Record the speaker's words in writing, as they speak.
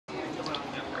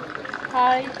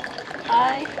Hi.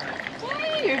 Hi.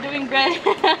 Hey, you're doing great.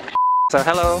 So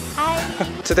hello.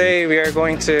 Hi. Today we are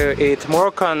going to eat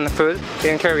Moroccan food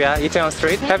in Korea, Itaewon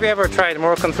Street. Have you ever tried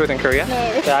Moroccan food in Korea?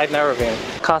 No. Yeah, I've never been.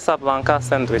 Casablanca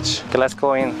sandwich. Okay, let's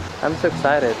go in. I'm so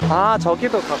excited. 아,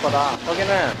 저기도 가거다.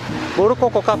 저기는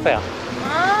모로코코 카페야.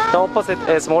 The opposite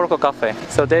is Morocco cafe.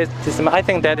 So I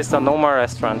think that is a normal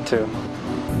restaurant too.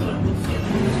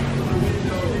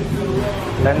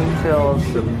 Lentil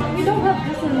soup. We don't have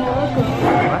this in Morocco.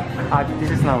 What?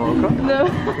 This is not Morocco? No.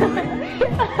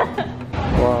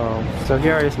 Wow. So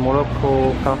here is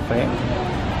Morocco cafe.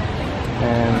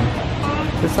 And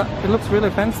it looks really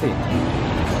fancy.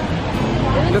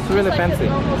 It looks really fancy.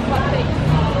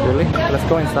 Really? Let's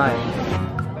go inside.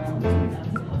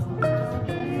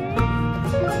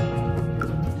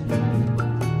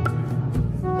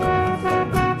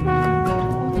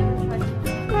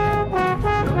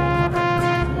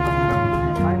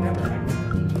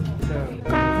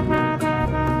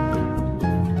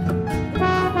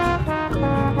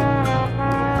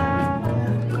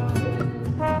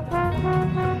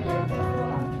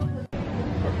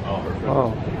 Oh.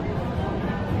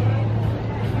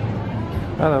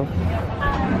 Hello.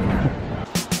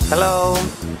 Hello.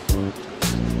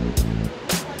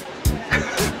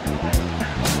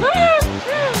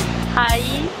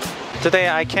 Hi. Today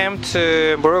I came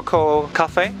to Morocco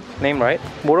Cafe, name right?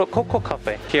 Morocco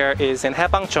Cafe. Here is in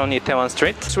Haebangchon, Itaewon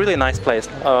Street. It's a really nice place.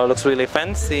 Looks really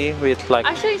fancy with like...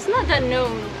 Actually, it's not that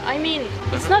known. I mean,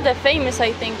 it's not that famous,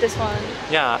 I think, this one.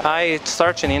 Yeah, I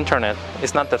searched in internet.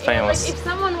 It's not that Yeah, like famous. if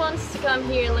someone wants to come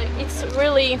here, like it's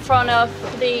really in front of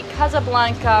the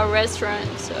Casablanca restaurant.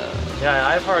 So Yeah,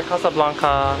 I've heard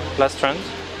Casablanca restaurant,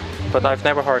 but I've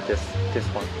never heard this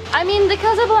one. I mean, the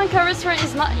Casablanca restaurant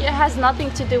is not. It has nothing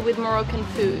to do with Moroccan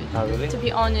food. Oh, really? To be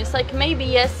honest, like maybe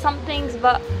yes, some things,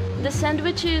 but the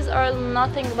sandwiches are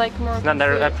nothing like Moroccan Not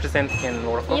that food. represent in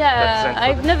Morocco? Yeah, Represent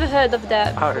I've food? never heard of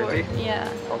that. Oh, before. really? Yeah.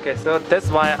 Okay, so that's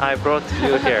why I brought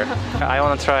you here. I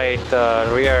want to try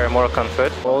the real Moroccan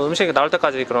food. 음식이 나올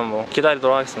때까지 그럼 뭐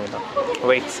기다리도록 하겠습니다.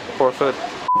 Wait for food.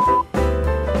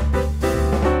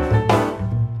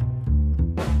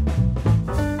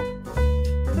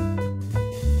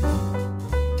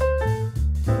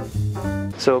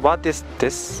 So what is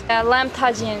this? Lamb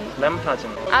tagine. Lamb tagine.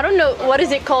 I don't know what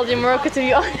is it called in Morocco, to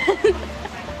be honest.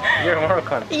 You're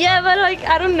Moroccan. Yeah, but like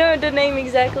I don't know the name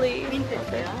exactly.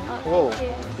 Okay. Whoa,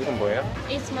 이건 뭐예요?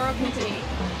 It's Moroccan tea.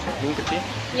 Mint tea?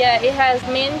 Yeah, it has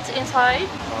mint inside.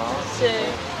 So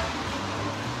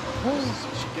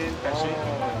chicken.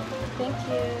 thank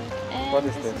you. And What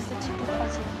is this this? is the chicken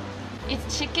tagine.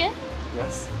 It's chicken.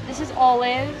 Yes. This is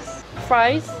olives,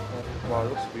 fries. Wow,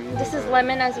 looks really This is good.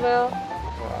 lemon as well.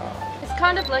 Wow. It's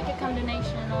kind of like a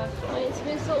combination of. It's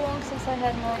been so long since I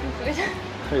had Moroccan food.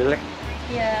 Really?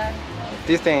 Yeah.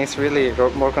 This thing is really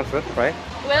Moroccan food, right?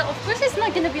 Well, of course it's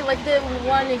not gonna be like the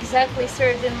one exactly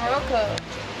served in Morocco.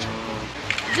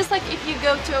 Just like if you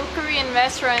go to a Korean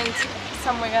restaurant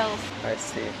somewhere else. I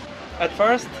see. At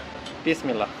first,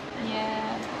 Bismillah. Yeah.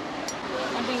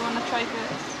 What do you want to try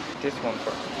first? This one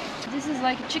first. This is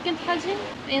like chicken tagine.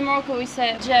 In Morocco we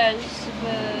say djaj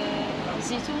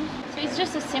zitoun. So it's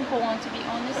just a simple one, to be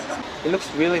honest. It looks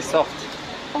really soft.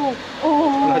 Oh,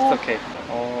 No, it's oh. okay.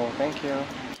 Oh, thank you.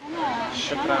 Yeah,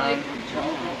 Shukran.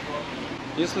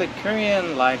 Usually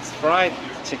Korean likes fried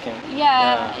chicken.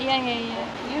 yeah.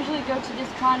 Usually go to this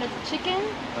kind of chicken.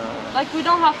 Like we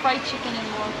don't have fried chicken in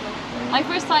Morocco. My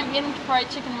first time eating fried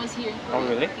chicken was here in Korea. Oh,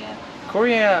 really? Yeah.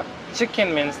 Korea,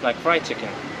 chicken means like fried chicken.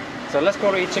 So let's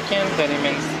go to eat chicken, then it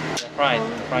means fried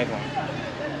one.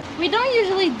 We don't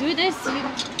usually do this.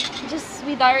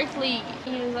 We directly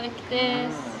use like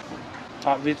this.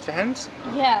 With hands?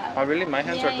 Yeah. Oh, really? My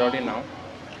hands are dirty now.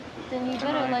 Then you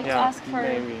better like Yeah, ask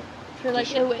maybe. for like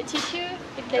a wet tissue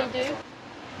if they do.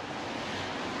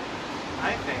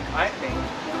 I think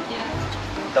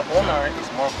Yeah. the owner is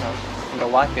Moroccan, the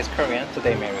wife is Korean, so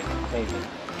they married. Maybe.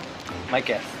 My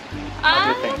guess.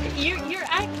 What do you think? You're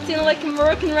acting like a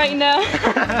Moroccan right now.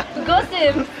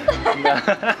 Gossip.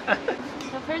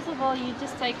 So first of all, you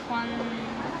just take one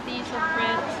piece of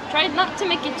bread. Try not to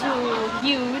make it too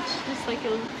huge, just like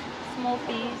a small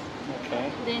piece.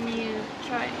 Okay. Then you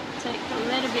try take a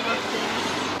little bit of this,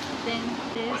 then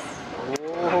this.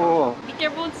 Oh. Be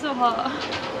careful, it's so hot.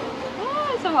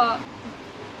 Oh, it's so hot.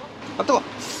 아, 뜨거.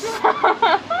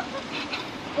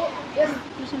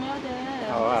 조심해야 돼.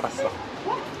 알았어.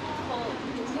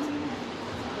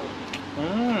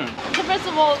 So first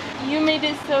of all, you made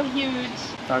it so huge,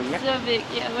 Yeah? so big.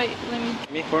 Yeah, wait, let me.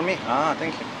 Me? For me? Ah,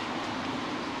 thank you.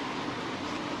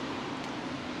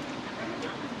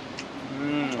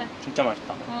 Okay. 진짜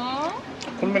맛있다. Oh.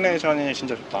 콤비네이션이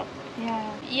진짜 좋다. Yeah.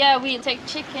 Yeah, we take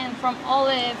chicken from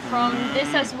olive, from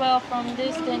this as well, from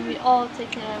this, then we all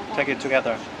take it at once. Take it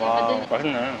together. Yeah, wow,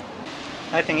 맛있네.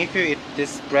 I think if you eat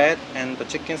this bread and the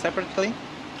chicken separately,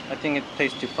 I think it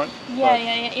tastes different. Yeah,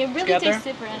 yeah. It really together, tastes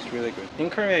different. it's really good. In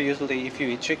Korea, usually if you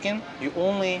eat chicken, you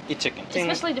only eat chicken.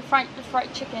 Especially the fried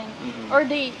chicken or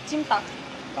the jimtak.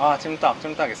 Ah,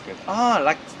 찜닭 is good. Ah,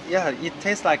 like yeah, it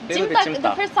tastes like a little bit Jimtak. The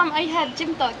찜닭. first time I had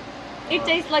jimtak, it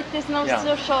tastes like this, no, Yeah.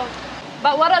 so short.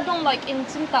 But what I don't like in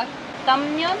jimtak,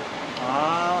 damyeon,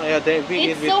 Ah, yeah, we eat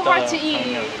it's with so hard the to eat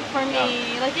onion. for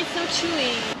me. Like it's so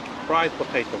chewy. Fried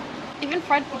potato. Even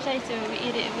fried potato, we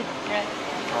eat it with bread.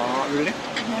 Ah, really?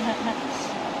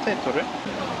 포테이토를?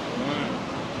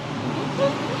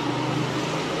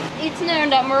 It's known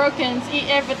that Moroccans eat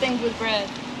everything with bread.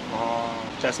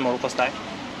 Just Morocco style?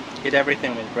 Eat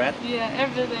everything with bread? Yeah,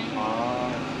 everything.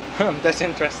 That's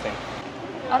interesting.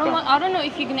 I don't know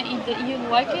if you're gonna eat it. You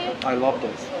like it? I love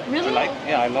this. Really?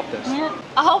 I love this.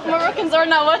 I hope Moroccans are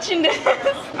not watching this.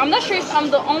 I'm not sure if I'm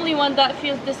the only one that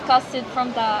feels disgusted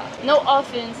from that. No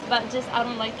offense, but just I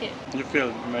don't like it. You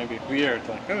feel maybe weird,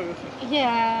 like,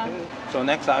 Yeah. So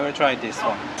next I will try this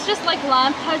one. It's just like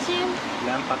lamb tagine.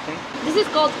 Lamb patin. This is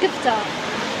called kifta.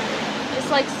 It's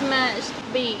like smashed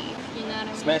beef, you know what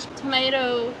I mean? Smashed.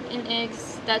 Tomato and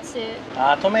eggs, that's it.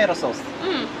 Ah, tomato sauce.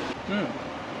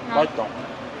 맛있다.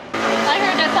 I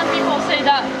heard that some people say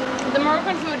that the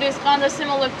Moroccan food is kind of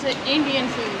similar to Indian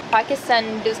food.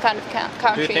 Pakistan, those kind of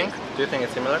countries. Do you think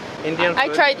it's similar? Indian food? I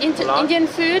tried Indian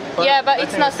food, yeah, but I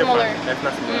it's think not similar. different. It's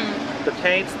not similar. The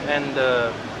taste and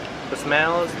the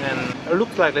smells and it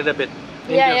looks like a little bit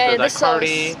Indian food, like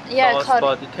curry sauce, curry.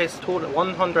 but it tastes 100%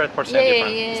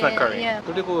 different. It's not curry. Yeah.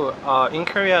 그리고 in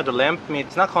Korea the lamb meat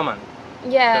is not common.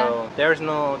 Yeah. So there's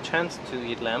no chance to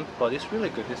eat lamb, but it's really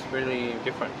good. It's really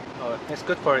different. It's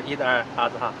good for Eid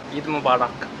al-Adha. Eid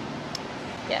Mubarak.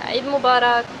 Yeah, Eid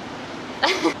Mubarak.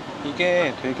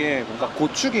 이게 되게 뭔가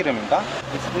고추기름인가?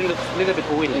 It's little bit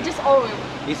oily. It's just oil.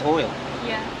 It's oil.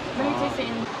 Yeah. Let me taste it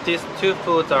in. These two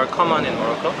foods are common in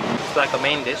Morocco. It's like a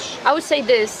main dish. I would say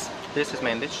this. This is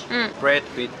main dish. Bread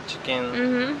with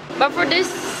chicken. But for this,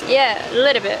 yeah, a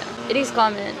little bit. It is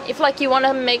common. If like you want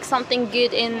to make something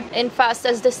good and fast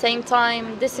at the same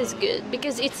time, this is good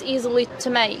because it's easily to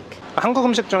make. 한국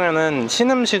음식 중에는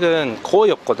신음식은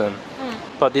거의 없거든.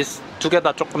 But these 두 개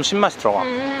다 조금 신맛이 들어가.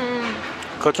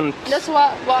 그거 좀. That's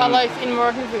what I like in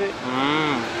Moroccan food.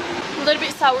 A little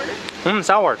bit sour.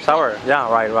 Sour.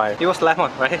 Yeah, right. It was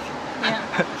lemon, right?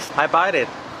 Yeah. I bite it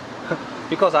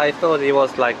because I thought it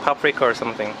was like paprika or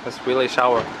something. It's really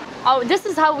sour. Oh, this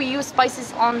is how we use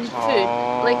spices on food,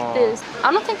 like this.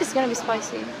 I don't think it's gonna be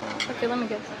spicy. Okay, let me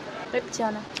guess. 맵지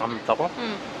않아. 안 맵다고?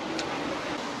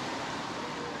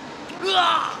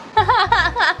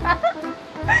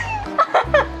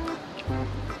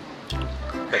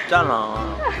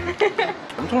 맵잖아.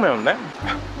 엄청 매운데?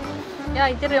 Yeah,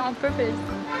 I did it on purpose.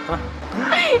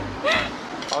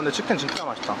 근데 치킨 진짜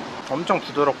맛있다. 엄청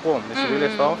부드럽고 it's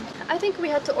really soft. I think we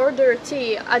had to order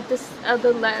tea at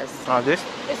the last. This?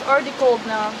 It's already cold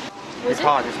now. It's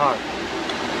hot.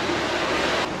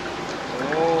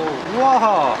 오,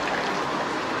 우와.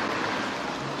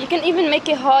 You can even make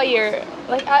it higher.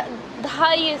 Like the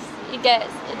highest it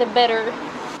gets, the better.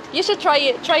 You should try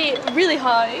it. Try it really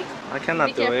high. I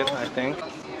cannot do it, careful. I think.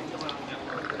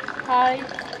 Hi.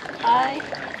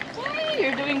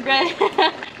 You're doing great.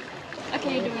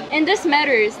 Okay, you're doing. And this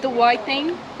matters. The white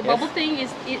thing, the bubble thing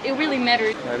it really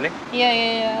matters. Really?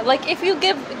 Yeah. Like if you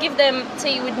give them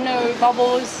tea with no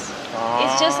bubbles,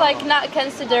 it's just like not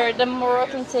considered the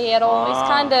Moroccan tea at all. It's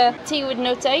kind of tea with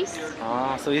no taste.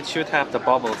 So it should have the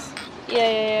bubbles.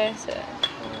 Yeah. So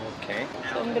Okay.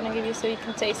 I'm gonna give you so you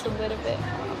can taste a little bit.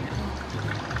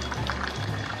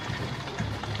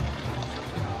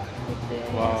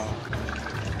 Wow.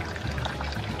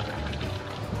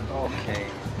 Okay.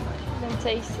 Then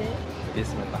taste it.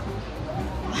 Bismillah.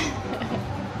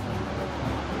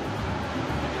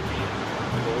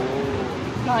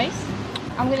 Nice.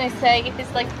 I'm gonna say if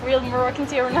it's like real Moroccan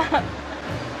tea or not.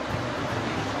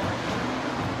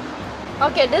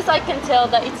 Okay, this I can tell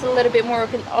that it's a little bit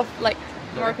Moroccan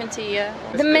Moroccan tea, yeah.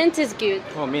 The mint is good.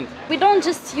 Oh, mint. We don't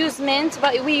just use mint,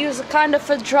 but we use a kind of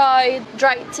a dry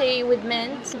tea with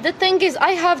mint. The thing is,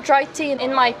 I have dry tea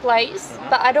in my place,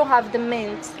 but I don't have the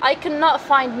mint. I cannot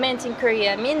find mint in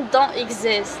Korea. Mint don't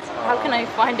exist. How can I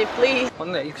find it, please?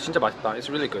 근데 이거 진짜 맛있다. It's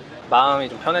really good. 마음이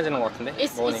좀 편해지는 것 같은데?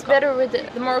 It's 먹으니까. better with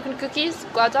the Moroccan cookies,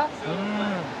 과자.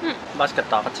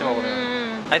 맛있겠다. 같이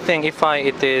먹으면. I think if I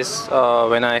eat this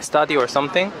when I study or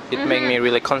something, it make me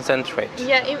really concentrate.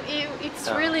 Yeah, it's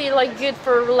really like good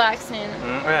for relaxing.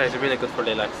 Yeah, it's really good for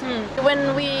relaxing.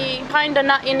 When we kinda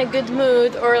not in a good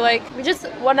mood or like we just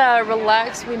wanna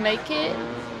relax, we make it.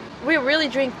 We really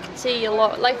drink tea a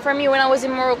lot. Like for me, when I was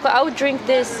in Morocco, I would drink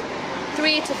this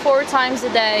 3 to 4 times a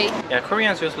day. Yeah,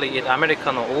 Koreans usually eat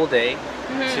Americano all day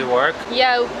to work.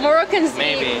 Yeah, Moroccans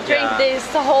Maybe, drink yeah. this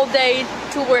the whole day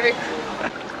to work.